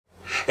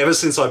Ever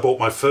since I bought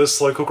my first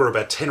slow cooker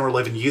about 10 or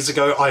 11 years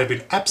ago, I have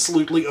been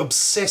absolutely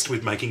obsessed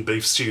with making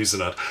beef stews in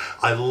it.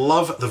 I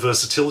love the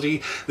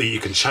versatility that you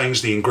can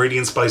change the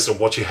ingredients based on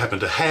what you happen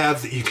to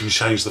have, that you can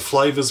change the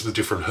flavours with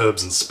different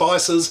herbs and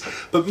spices,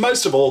 but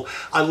most of all,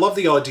 I love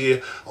the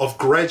idea of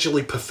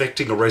gradually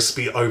perfecting a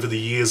recipe over the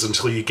years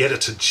until you get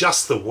it to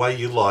just the way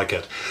you like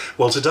it.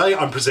 Well, today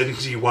I'm presenting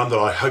to you one that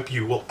I hope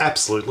you will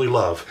absolutely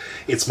love.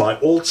 It's my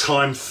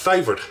all-time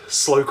favourite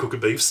slow cooker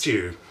beef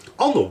stew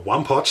on the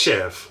One Pot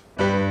Chef.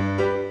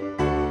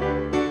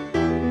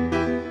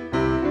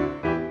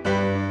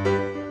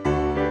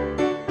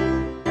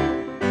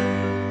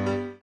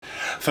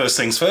 First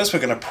things first, we're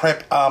going to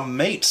prep our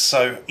meat.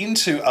 So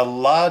into a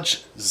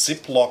large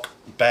Ziploc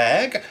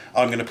bag,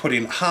 I'm going to put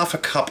in half a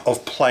cup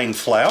of plain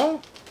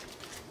flour.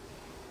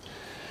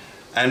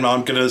 And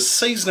I'm going to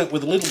season it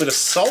with a little bit of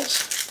salt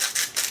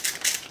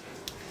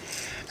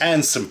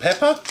and some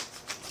pepper.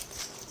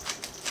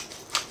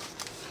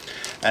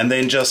 And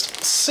then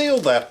just seal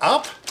that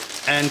up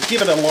and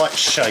give it a light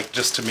shake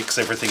just to mix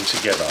everything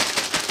together.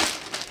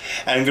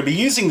 And I'm going to be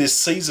using this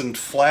seasoned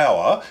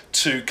flour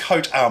to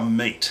coat our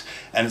meat,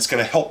 and it's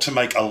going to help to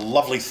make a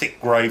lovely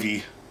thick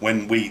gravy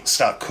when we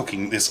start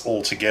cooking this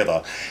all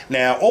together.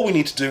 Now all we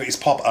need to do is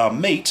pop our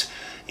meat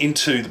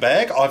into the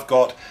bag. I've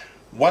got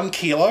 1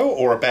 kilo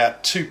or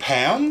about 2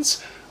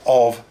 pounds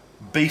of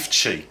beef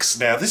cheeks.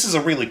 Now this is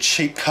a really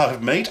cheap cut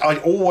of meat. I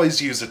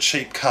always use a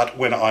cheap cut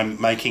when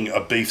I'm making a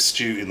beef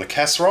stew in the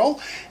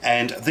casserole,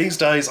 and these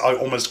days I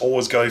almost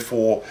always go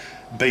for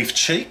beef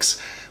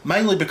cheeks,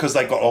 mainly because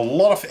they've got a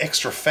lot of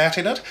extra fat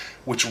in it,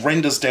 which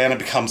renders down and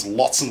becomes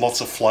lots and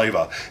lots of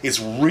flavour. It's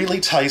really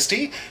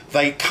tasty.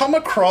 They come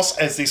across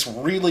as this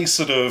really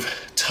sort of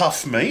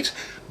tough meat,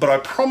 but I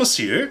promise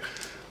you,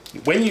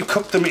 when you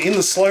cook them in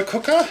the slow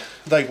cooker,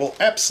 they will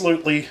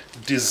absolutely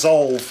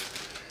dissolve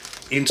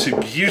into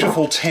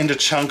beautiful tender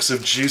chunks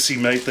of juicy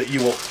meat that you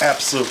will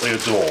absolutely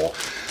adore.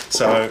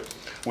 So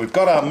we've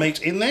got our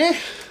meat in there,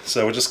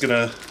 so we're just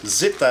going to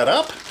zip that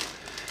up,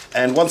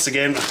 and once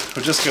again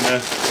we're just going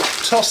to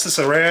toss this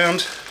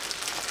around.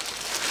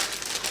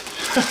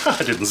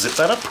 I didn't zip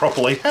that up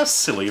properly, how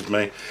silly of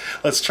me.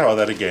 Let's try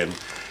that again.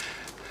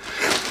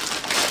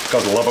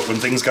 Gotta love it when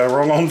things go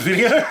wrong on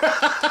video.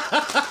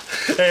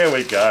 There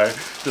we go.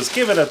 Just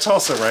give it a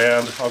toss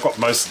around. I've got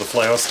most of the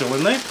flour still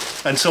in there,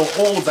 until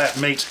all of that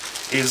meat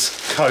is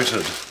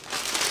coated.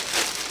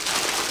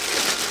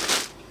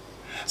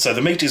 So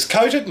the meat is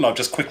coated, and I've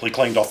just quickly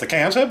cleaned off the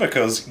counter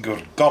because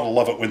you've gotta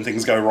love it when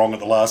things go wrong at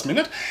the last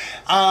minute.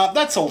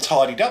 That's all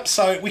tidied up,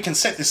 so we can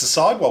set this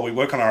aside while we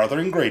work on our other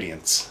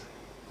ingredients.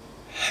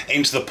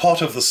 Into the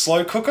pot of the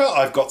slow cooker,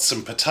 I've got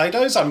some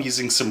potatoes. I'm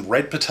using some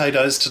red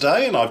potatoes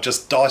today, and I've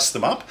just diced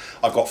them up.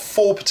 I've got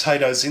 4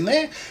 potatoes in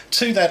there.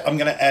 To that, I'm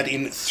going to add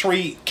in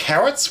 3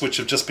 carrots, which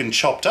have just been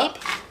chopped up.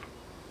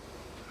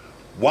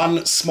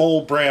 1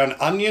 small brown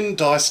onion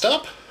diced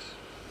up.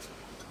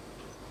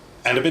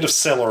 And a bit of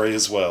celery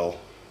as well.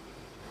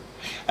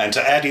 And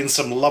to add in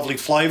some lovely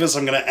flavours,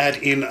 I'm going to add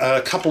in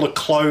a couple of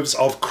cloves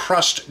of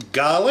crushed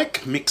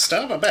garlic, mixed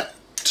up, about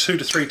 2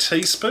 to 3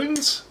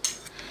 teaspoons.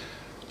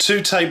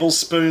 2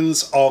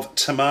 tablespoons of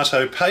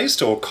tomato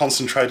paste or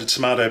concentrated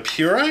tomato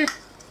puree.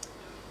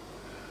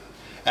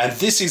 And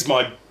this is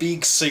my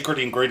big secret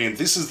ingredient.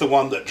 This is the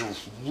one that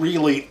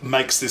really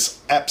makes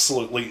this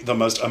absolutely the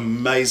most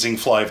amazing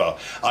flavour.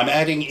 I'm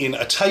adding in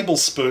a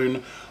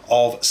tablespoon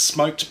of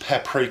smoked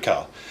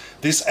paprika.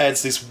 This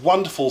adds this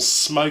wonderful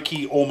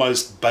smoky,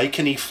 almost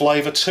bacony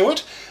flavour to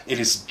it.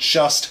 It is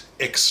just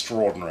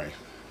extraordinary.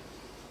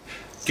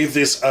 Give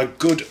this a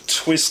good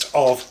twist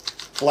of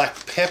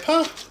black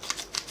pepper.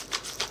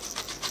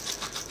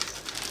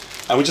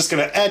 And we're just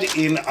going to add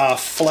in our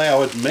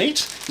floured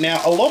meat.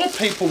 Now, a lot of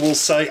people will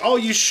say, oh,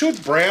 you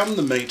should brown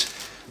the meat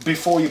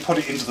before you put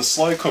it into the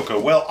slow cooker.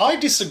 Well, I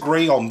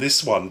disagree on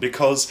this one,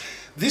 because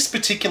this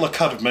particular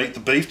cut of meat,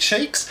 the beef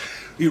cheeks,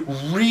 it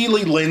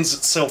really lends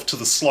itself to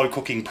the slow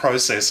cooking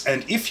process.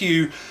 And if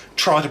you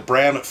try to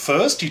brown it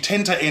first, you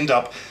tend to end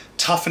up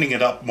toughening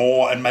it up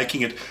more and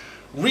making it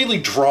really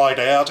dried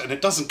out, and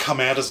it doesn't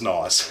come out as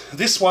nice.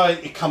 This way,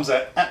 it comes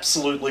out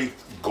absolutely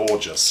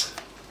gorgeous.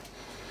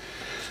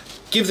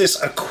 Give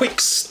this a quick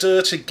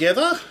stir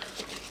together.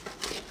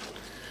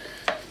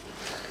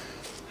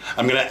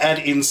 I'm going to add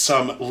in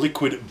some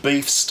liquid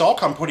beef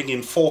stock. I'm putting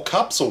in 4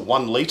 cups or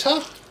 1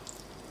 litre.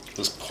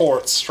 Just pour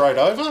it straight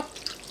over.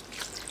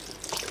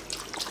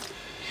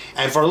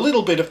 And for a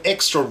little bit of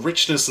extra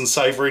richness and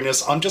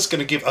savouriness, I'm just going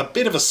to give a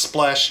bit of a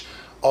splash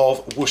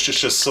of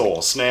Worcestershire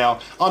sauce. Now,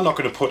 I'm not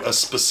going to put a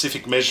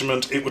specific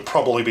measurement. It would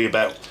probably be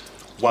about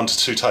 1 to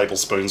 2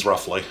 tablespoons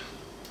roughly.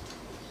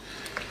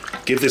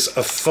 Give this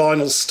a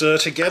final stir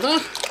together.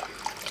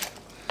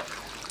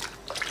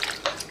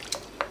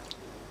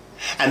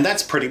 And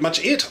that's pretty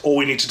much it. All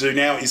we need to do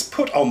now is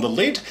put on the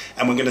lid,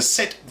 and we're going to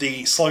set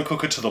the slow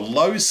cooker to the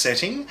low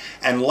setting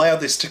and allow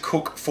this to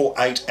cook for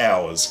 8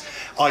 hours.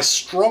 I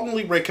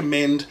strongly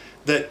recommend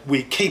that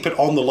we keep it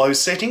on the low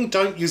setting.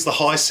 Don't use the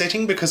high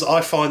setting, because I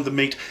find the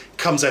meat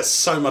comes out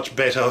so much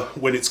better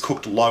when it's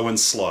cooked low and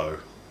slow.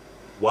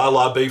 While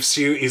our beef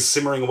stew is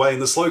simmering away in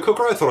the slow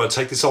cooker, I thought I'd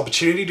take this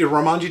opportunity to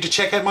remind you to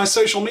check out my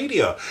social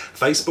media: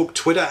 Facebook,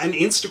 Twitter and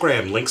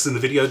Instagram. Links in the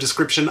video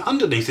description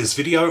underneath this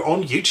video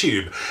on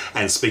YouTube.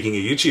 And speaking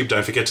of YouTube,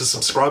 don't forget to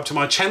subscribe to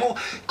my channel.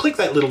 Click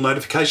that little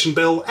notification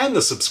bell and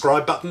the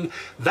subscribe button.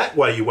 That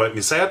way you won't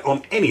miss out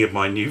on any of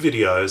my new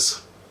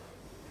videos.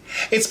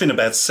 It's been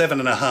about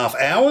 7.5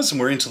 hours and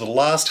we're into the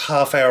last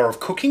half hour of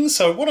cooking,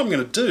 so what I'm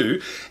going to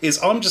do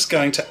is I'm just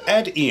going to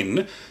add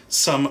in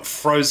some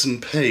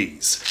frozen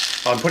peas.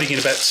 I'm putting in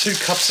about 2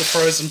 cups of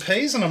frozen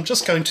peas and I'm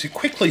just going to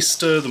quickly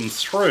stir them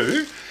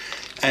through,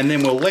 and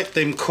then we'll let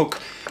them cook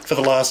for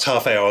the last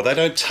half hour. They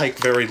don't take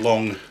very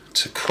long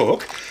to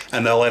cook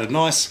and they'll add a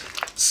nice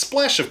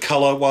splash of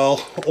colour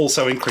while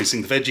also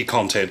increasing the veggie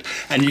content.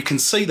 And you can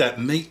see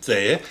that meat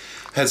there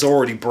has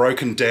already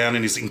broken down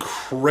and is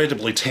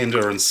incredibly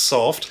tender and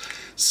soft.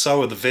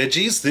 So are the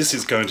veggies. This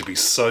is going to be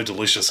so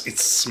delicious. It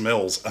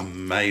smells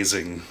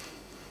amazing.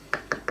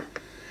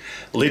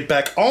 Lid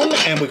back on,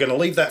 and we're going to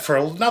leave that for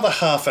another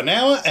half an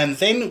hour and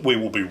then we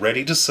will be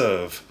ready to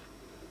serve.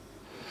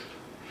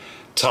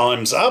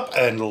 Time's up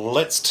and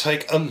let's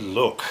take a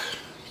look.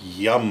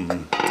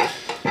 Yum.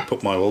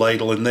 Put my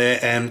ladle in there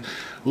and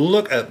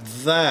look at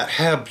that.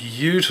 How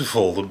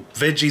beautiful. The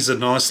veggies are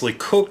nicely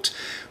cooked.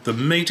 The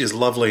meat is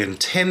lovely and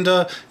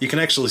tender. You can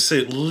actually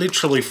see it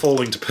literally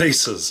falling to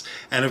pieces.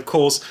 And of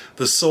course,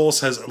 the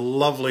sauce has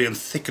lovely and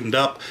thickened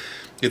up.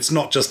 It's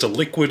not just a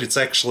liquid, it's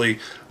actually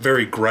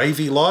very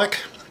gravy-like.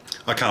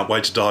 I can't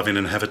wait to dive in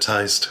and have a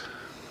taste.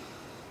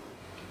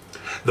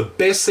 The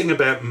best thing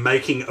about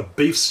making a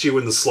beef stew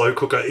in the slow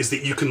cooker is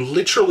that you can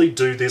literally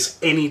do this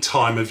any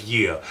time of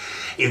year.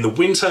 In the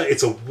winter,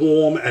 it's a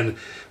warm and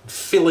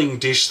filling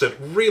dish that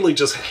really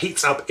just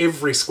heats up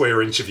every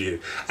square inch of you.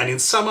 And in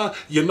summer,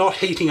 you're not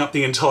heating up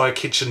the entire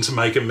kitchen to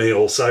make a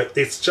meal, so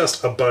it's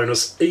just a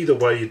bonus either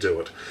way you do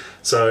it.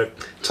 So,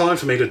 time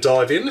for me to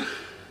dive in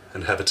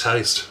and have a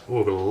taste. Oh,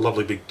 I've got a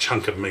lovely big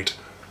chunk of meat.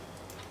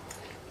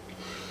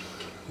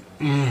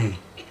 Mmm.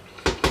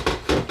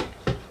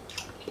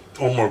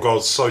 Oh my god,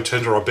 it's so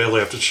tender I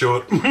barely have to chew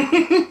it.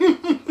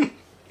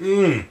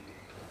 Mmm.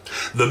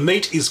 The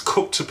meat is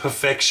cooked to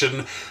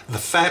perfection, the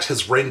fat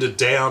has rendered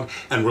down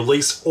and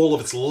released all of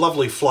its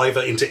lovely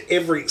flavour into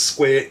every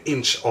square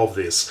inch of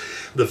this.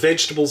 The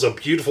vegetables are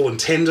beautiful and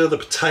tender, the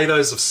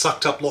potatoes have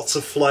sucked up lots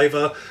of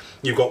flavour,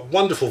 you've got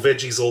wonderful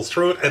veggies all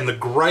through it, and the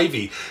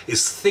gravy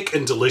is thick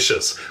and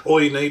delicious.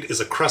 All you need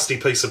is a crusty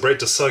piece of bread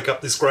to soak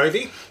up this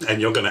gravy,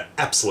 and you're going to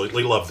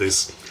absolutely love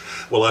this.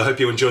 Well, I hope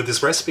you enjoyed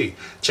this recipe.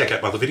 Check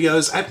out my other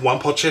videos at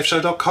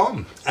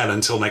OnePotChefShow.com, and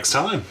until next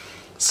time,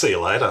 see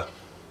you later.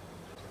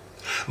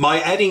 My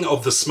adding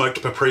of the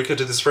smoked paprika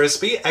to this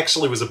recipe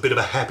actually was a bit of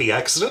a happy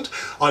accident.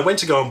 I went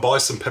to go and buy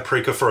some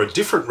paprika for a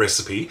different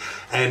recipe,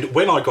 and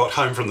when I got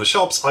home from the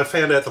shops, I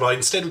found out that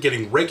instead of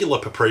getting regular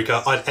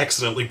paprika, I'd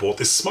accidentally bought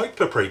this smoked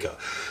paprika.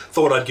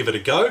 Thought I'd give it a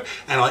go,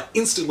 and I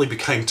instantly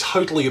became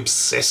totally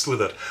obsessed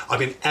with it. I've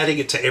been adding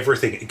it to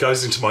everything. It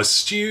goes into my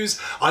stews.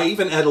 I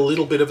even add a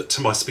little bit of it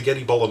to my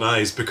spaghetti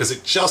bolognese because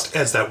it just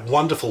adds that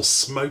wonderful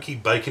smoky,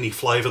 bacony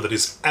flavour that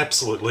is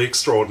absolutely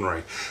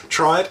extraordinary.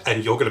 Try it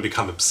and you're going to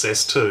become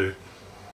obsessed too.